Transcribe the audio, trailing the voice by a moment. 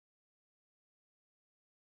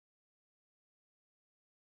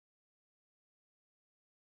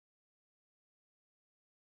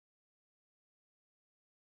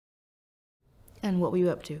And what were you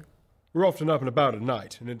up to? We're often up and about at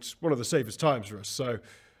night, and it's one of the safest times for us, so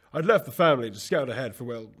I'd left the family to scout ahead for,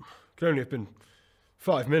 well, it could only have been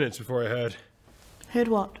 5 minutes before I heard... Heard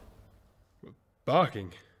what?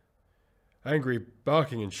 Barking. Angry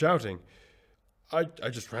barking and shouting. I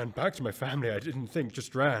just ran back to my family. I didn't think,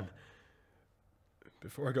 just ran.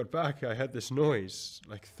 Before I got back, I had this noise,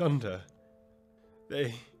 like thunder.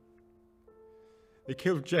 They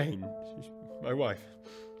killed Jane, my wife.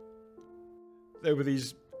 There were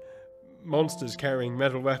these monsters carrying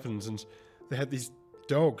metal weapons, and they had these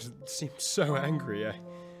dogs that seemed so angry. I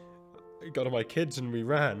got on my kids and we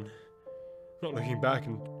ran, not looking back,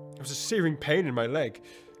 and there was a searing pain in my leg.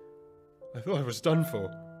 I thought I was done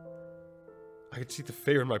for. I could see the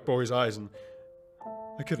fear in my boy's eyes, and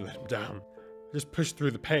I couldn't let him down. I just pushed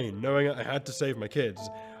through the pain, knowing I had to save my kids.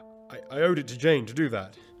 I owed it to Jane to do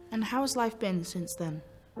that. And how has life been since then?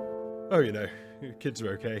 Oh, you know, kids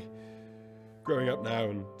are okay. Growing up now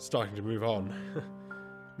and starting to move on.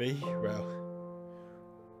 Me, well,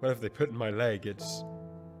 whatever they put in my leg, it's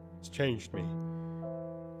changed me.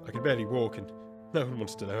 I can barely walk, and no one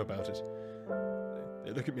wants to know about it.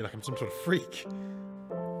 They look at me like I'm some sort of freak.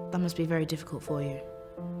 That must be very difficult for you.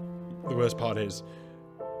 The worst part is,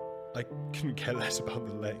 I couldn't care less about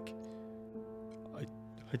the leg.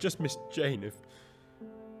 I just missed Jane. If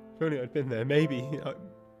only I'd been there, maybe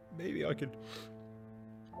I could...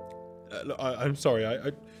 Look, I'm sorry,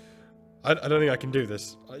 I don't think I can do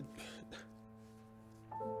this.